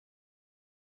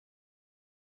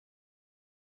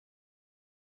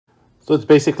So it's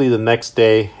basically the next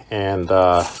day, and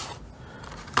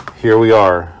here we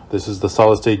are. This is the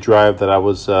solid state drive that I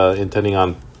was intending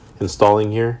on installing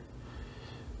here.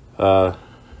 Don't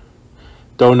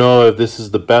know if this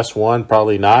is the best one,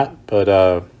 probably not, but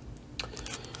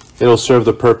it'll serve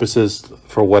the purposes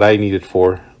for what I need it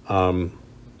for. And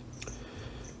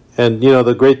you know,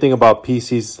 the great thing about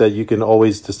PCs is that you can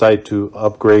always decide to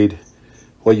upgrade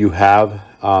what you have.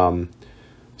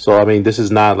 So I mean, this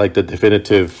is not like the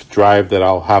definitive drive that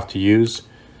I'll have to use,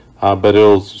 but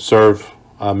it'll serve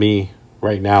me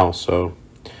right now. So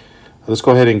let's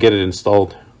go ahead and get it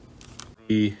installed.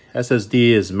 The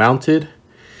SSD is mounted.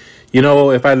 You know,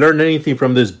 if I learned anything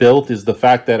from this build, is the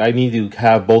fact that I need to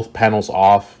have both panels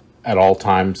off at all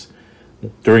times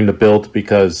during the build,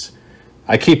 because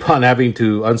I keep on having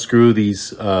to unscrew these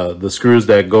the screws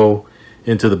that go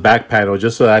into the back panel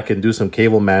just so I can do some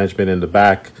cable management in the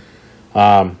back.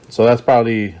 So that's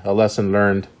probably a lesson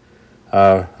learned.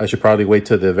 I should probably wait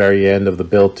till the very end of the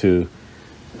build to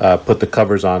put the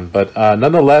covers on. But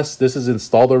nonetheless, this is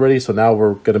installed already, so now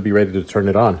we're going to be ready to turn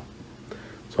it on.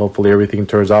 So hopefully everything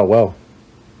turns out well.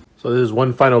 So this is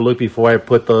one final look before I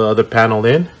put the other panel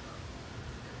in.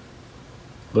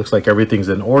 Looks like everything's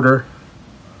in order.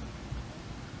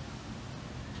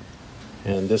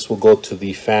 And this will go to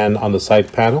the fan on the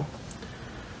side panel.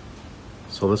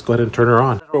 So let's go ahead and turn her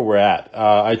on. That's where we're at.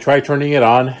 I tried turning it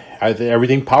on.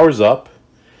 Everything powers up.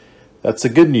 That's the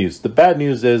good news. The bad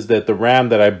news is that the RAM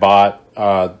that I bought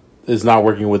is not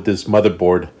working with this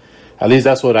motherboard. At least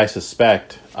that's what I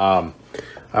suspect.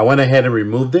 I went ahead and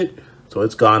removed it, so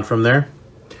it's gone from there.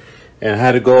 And I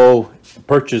had to go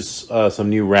purchase some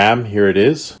new RAM. Here it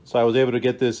is. So I was able to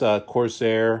get this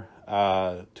Corsair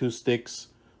 2 sticks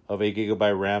of 8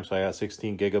 GB RAM. So I got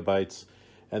 16 gigabytes.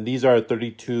 And these are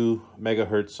 32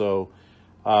 megahertz, so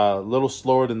a little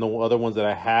slower than the other ones that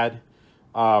I had.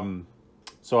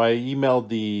 So I emailed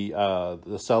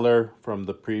the seller from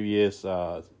the previous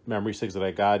memory sticks that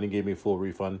I got, and he gave me a full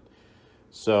refund.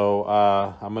 So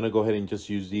I'm gonna go ahead and just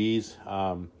use these.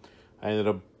 I ended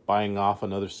up buying off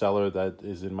another seller that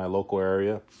is in my local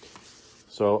area.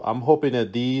 So I'm hoping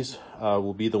that these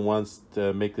will be the ones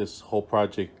to make this whole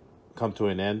project come to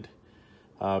an end,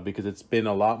 because it's been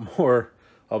a lot more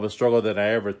of a struggle than I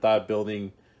ever thought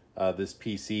building this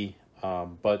PC.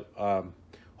 But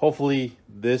hopefully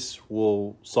this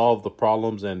will solve the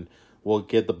problems and we'll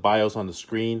get the BIOS on the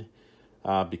screen,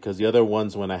 because the other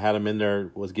ones, when I had them in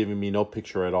there, was giving me no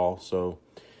picture at all. So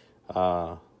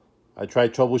I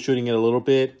tried troubleshooting it a little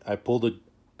bit. I pulled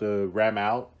the RAM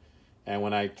out, and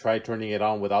when I tried turning it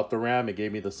on without the RAM, it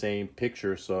gave me the same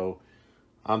picture. So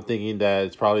I'm thinking that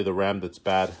it's probably the RAM that's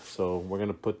bad. So we're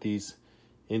gonna put these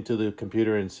into the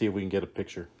computer and see if we can get a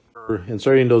picture. For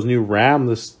inserting those new RAM,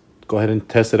 let's go ahead and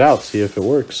test it out, see if it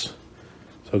works.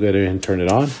 So I'll go ahead and turn it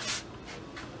on.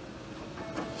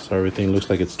 So everything looks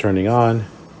like it's turning on.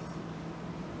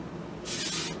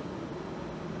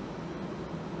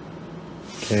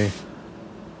 Okay.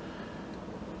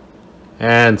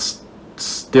 And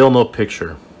still no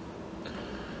picture.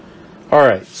 All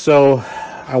right, so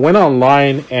I went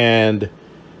online and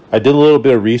I did a little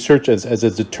bit of research. As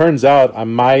it turns out, I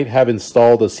might have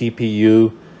installed a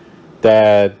CPU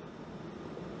that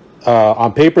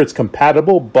on paper it's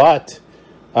compatible, but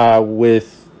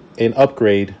with an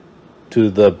upgrade to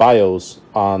the BIOS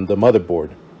on the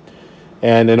motherboard.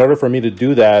 And in order for me to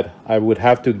do that, I would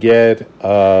have to get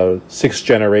a 6th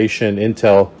generation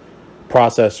Intel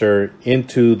processor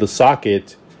into the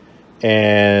socket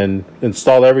and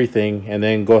install everything, and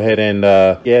then go ahead and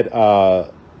get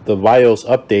the BIOS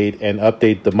update and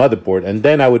update the motherboard, and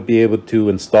then I would be able to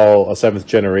install a 7th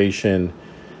generation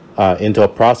Intel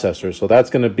processor. So that's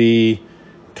going to be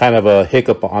kind of a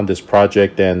hiccup on this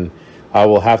project, and I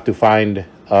will have to find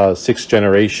a 6th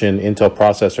generation Intel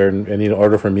processor in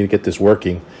order for me to get this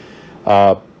working.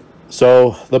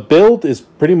 So the build is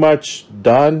pretty much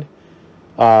done,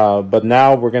 but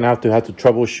now we're going to have to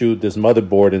troubleshoot this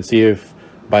motherboard and see if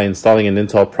by installing an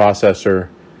Intel processor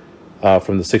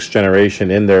from the 6th generation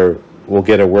in there, we'll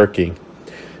get it working.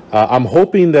 I'm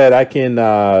hoping that I can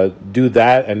do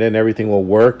that and then everything will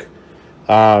work,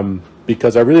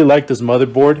 because I really like this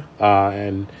motherboard,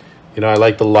 and you know, I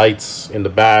like the lights in the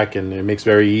back, and it makes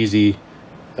very easy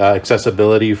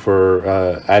accessibility for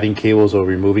adding cables or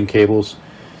removing cables.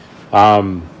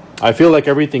 I feel like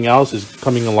everything else is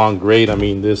coming along great. I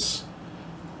mean, this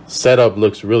setup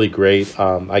looks really great.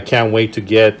 I can't wait to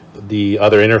get the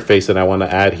other interface that I want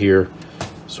to add here,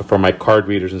 so for my card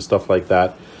readers and stuff like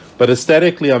that. But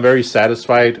aesthetically, I'm very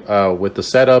satisfied with the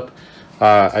setup.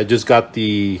 I just got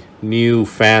the new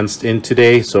fans in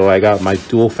today, so I got my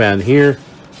dual fan here,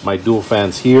 my dual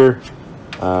fans here,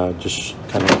 Just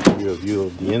kind of give you a view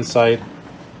of the inside.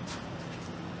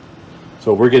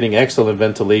 So we're getting excellent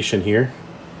ventilation here.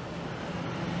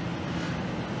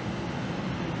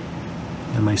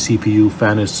 And my CPU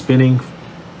fan is spinning.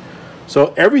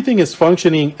 So everything is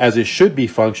functioning as it should be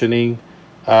functioning,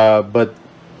 but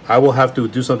I will have to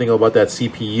do something about that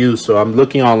CPU. So I'm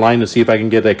looking online to see if I can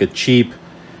get like a cheap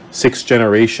 6th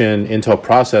generation Intel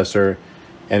processor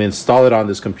and install it on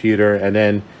this computer, and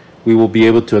then we will be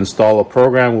able to install a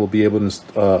program. We'll be able to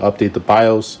update the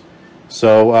BIOS.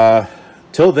 So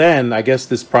till then, I guess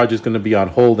this project is going to be on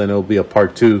hold, and it'll be a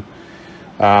part 2.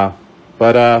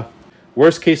 But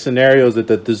worst case scenario is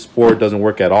that this board doesn't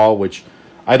work at all, which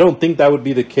I don't think that would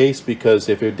be the case, because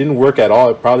if it didn't work at all,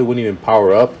 it probably wouldn't even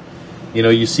power up. You know,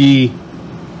 you see,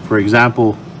 for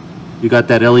example, you got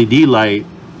that LED light,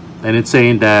 and it's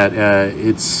saying that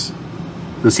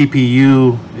the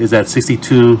CPU is at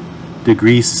 62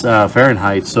 degrees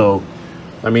Fahrenheit. So,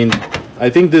 I mean, I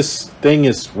think this thing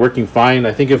is working fine.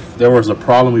 I think if there was a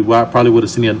problem, we probably would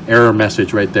have seen an error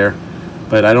message right there,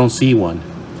 but I don't see one.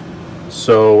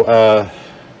 So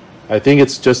I think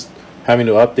it's just having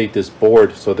to update this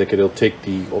board so that it'll take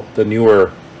the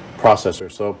newer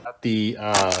processor. So the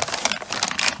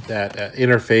that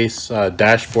interface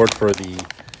dashboard for the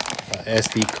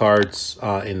SD cards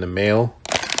in the mail,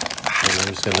 and I'm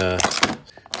just gonna,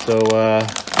 so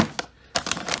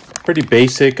pretty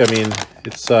basic. I mean,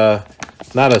 it's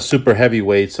not a super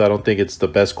heavyweight, so I don't think it's the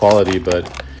best quality,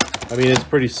 but I mean, it's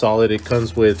pretty solid. It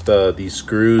comes with these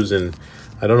screws, and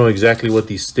I don't know exactly what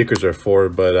these stickers are for,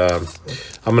 but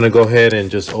I'm gonna go ahead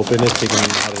and just open it, take them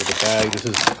out of the bag. This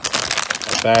is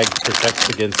a bag protects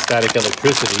against static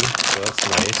electricity, so that's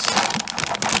nice.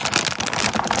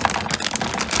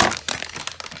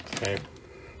 Okay.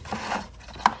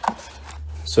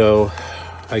 So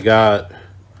I got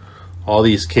all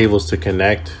these cables to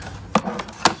connect.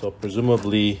 So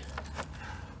presumably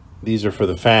these are for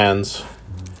the fans,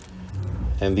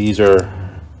 and these are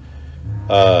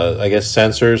I guess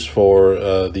sensors for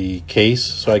the case.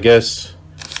 So I guess,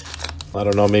 I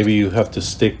don't know, maybe you have to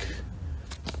stick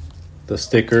the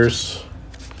stickers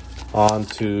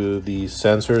onto the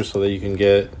sensors so that you can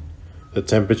get the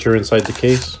temperature inside the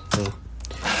case.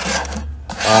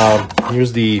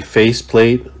 Here's the face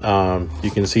plate.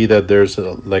 You can see that there's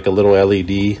like a little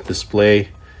LED display,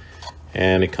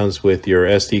 and it comes with your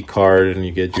SD card, and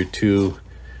you get your two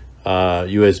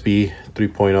USB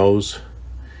 3.0s,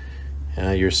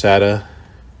 your SATA,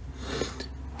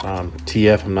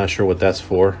 TF. I'm not sure what that's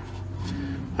for.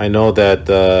 I know that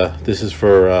this is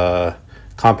for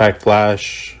compact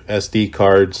flash SD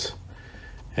cards,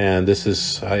 and this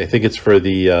is, I think it's for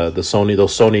the Sony,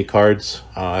 those Sony cards.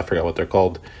 I forgot what they're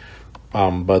called,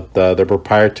 but they're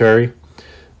proprietary.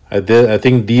 I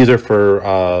think these are for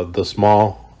the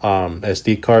small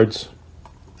SD cards,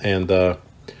 and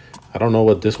I don't know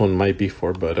what this one might be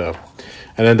for, but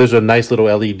and then there's a nice little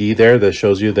LED there that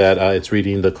shows you that it's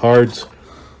reading the cards.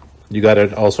 You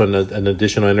got also an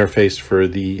additional interface for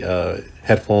the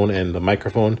headphone and the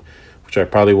microphone, which I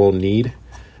probably won't need.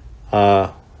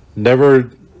 Never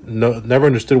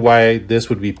understood why this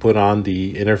would be put on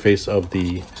the interface of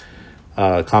the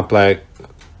compact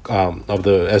of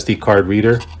the SD card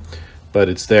reader, but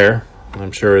it's there.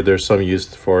 I'm sure there's some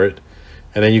use for it.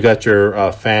 And then you got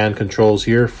your fan controls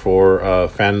here for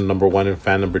fan number 1 and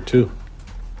fan number 2.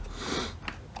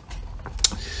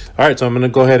 All right, so I'm going to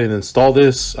go ahead and install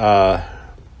this,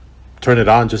 turn it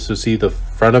on just to see the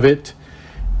front of it,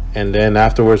 and then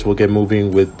afterwards we'll get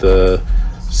moving with the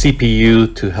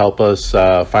CPU to help us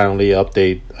finally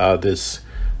update this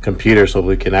computer so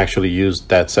we can actually use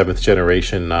that 7th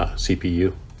generation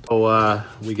CPU. So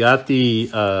we got the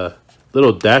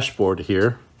little dashboard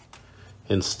here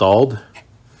installed.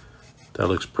 That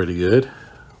looks pretty good.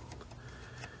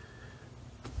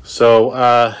 So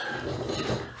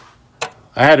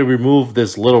I had to remove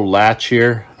this little latch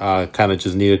here. Kind of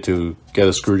just needed to get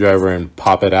a screwdriver and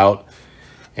pop it out,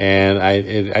 and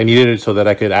I needed it so that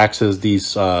I could access these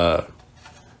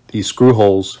screw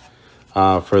holes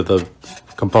for the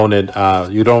component.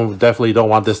 You definitely don't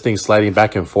want this thing sliding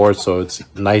back and forth, so it's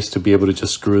nice to be able to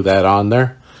just screw that on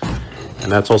there.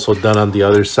 And that's also done on the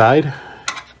other side.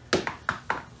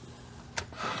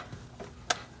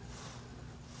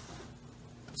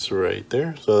 It's right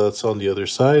there, so that's on the other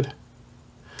side.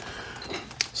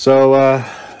 So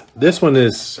this one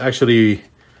is actually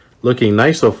looking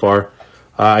nice so far.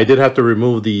 I did have to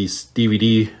remove the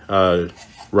DVD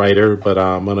writer, but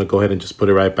I'm gonna go ahead and just put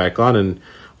it right back on, and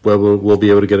we'll be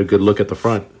able to get a good look at the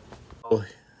front. So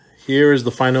here is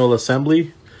the final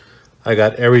assembly. I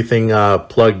got everything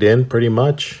plugged in pretty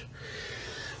much.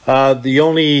 The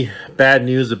only bad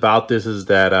news about this is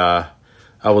that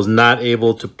I was not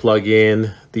able to plug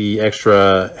in the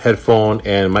extra headphone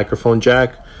and microphone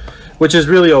jack, which is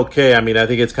really okay. I mean, I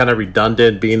think it's kind of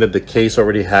redundant being that the case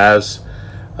already has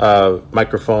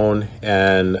microphone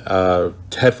and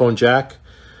headphone jack,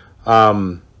 a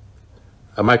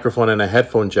microphone and a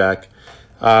headphone jack.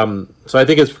 So I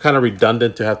think it's kind of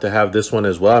redundant to have this one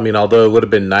as well. I mean, although it would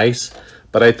have been nice,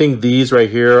 but I think these right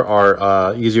here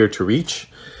are easier to reach.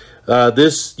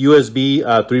 This USB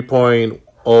 3.0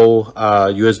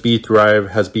 USB drive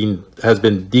has been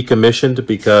decommissioned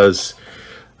because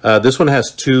this one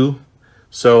has two,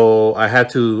 so I had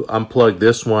to unplug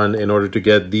this one in order to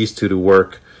get these two to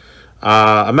work.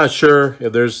 I'm not sure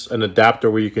if there's an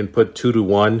adapter where you can put 2 to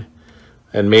 1,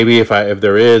 and maybe if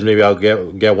there is, maybe I'll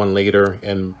get one later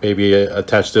and maybe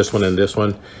attach this one and this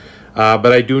one.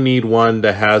 But I do need one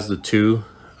that has the 2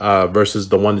 versus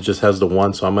the one that just has the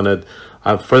 1. So I'm gonna,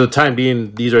 for the time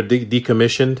being, these are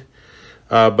decommissioned.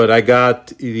 But I got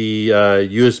the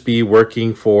USB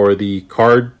working for the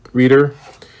card reader,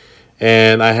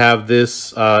 and I have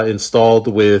this installed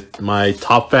with my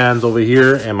top fans over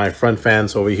here and my front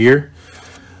fans over here.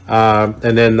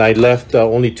 And then I left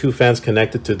only 2 fans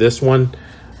connected to this one,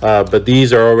 but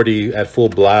these are already at full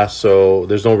blast, so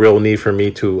there's no real need for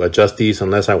me to adjust these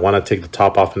unless I want to take the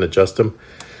top off and adjust them.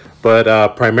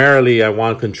 But primarily I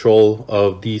want control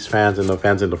of these fans and the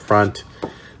fans in the front,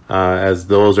 as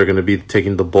those are going to be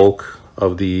taking the bulk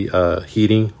of the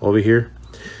heating over here.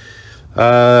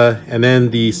 And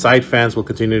then the side fans will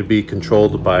continue to be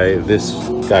controlled by this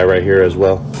guy right here as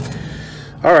well.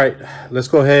 All right, let's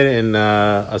go ahead and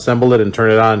assemble it and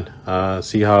turn it on,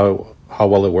 see how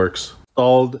well it works.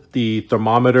 Installed the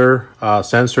thermometer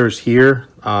sensors here.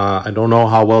 I don't know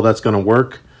how well that's going to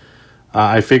work.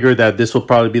 I figured that this will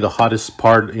probably be the hottest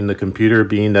part in the computer,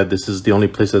 being that this is the only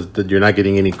place that you're not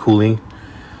getting any cooling.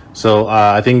 So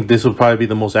I think this will probably be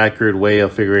the most accurate way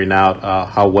of figuring out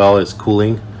how well it's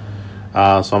cooling.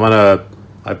 So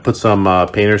I put some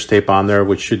painter's tape on there,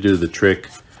 which should do the trick.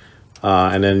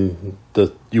 And then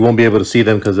you won't be able to see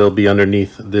them because they'll be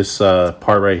underneath this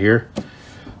part right here.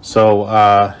 So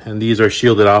and these are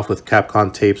shielded off with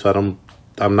Capcom tape, so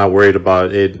I'm not worried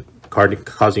about it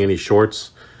causing any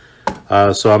shorts.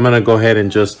 So I'm gonna go ahead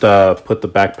and just put the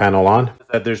back panel on.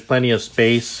 There's plenty of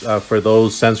space for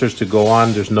those sensors to go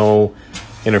on. There's no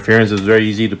interference. It's very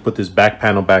easy to put this back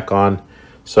panel back on.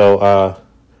 So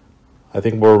I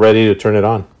think we're ready to turn it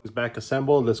on. It's back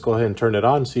assembled. Let's go ahead and turn it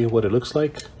on, see what it looks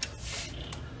like.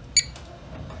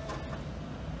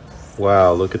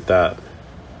 Wow, look at that.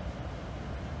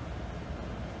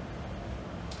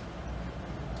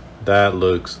 That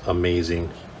looks amazing.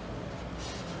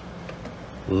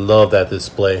 Love that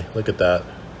display. Look at that.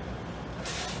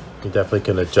 You definitely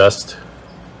can adjust,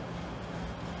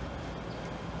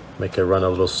 make it run a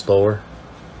little slower.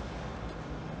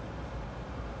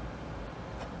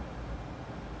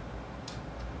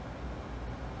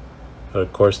 But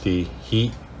of course the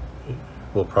heat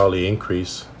will probably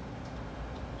increase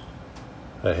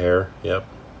a hair. Yep.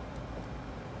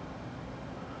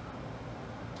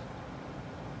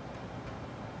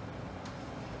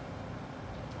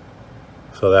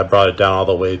 So that brought it down all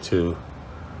the way to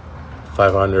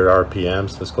 500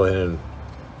 RPMs. Let's go ahead and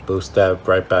boost that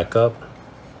right back up.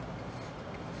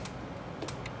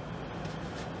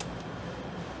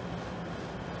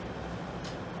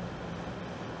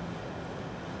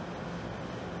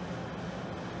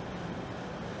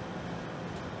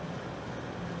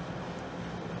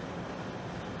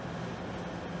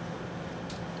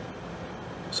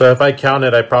 So if I count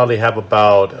it, I probably have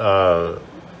about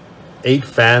 8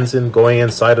 fans going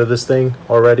inside of this thing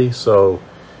already. So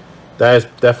that is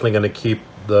definitely going to keep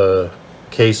the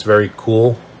case very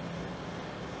cool.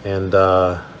 And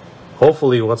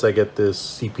hopefully once I get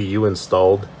this CPU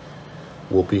installed,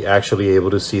 we'll be actually able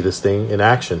to see this thing in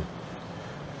action,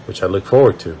 which I look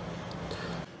forward to.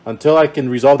 Until I can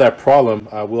resolve that problem,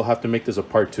 we'll have to make this a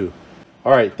part 2.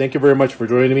 All right, thank you very much for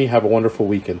joining me. Have a wonderful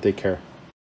weekend. Take care.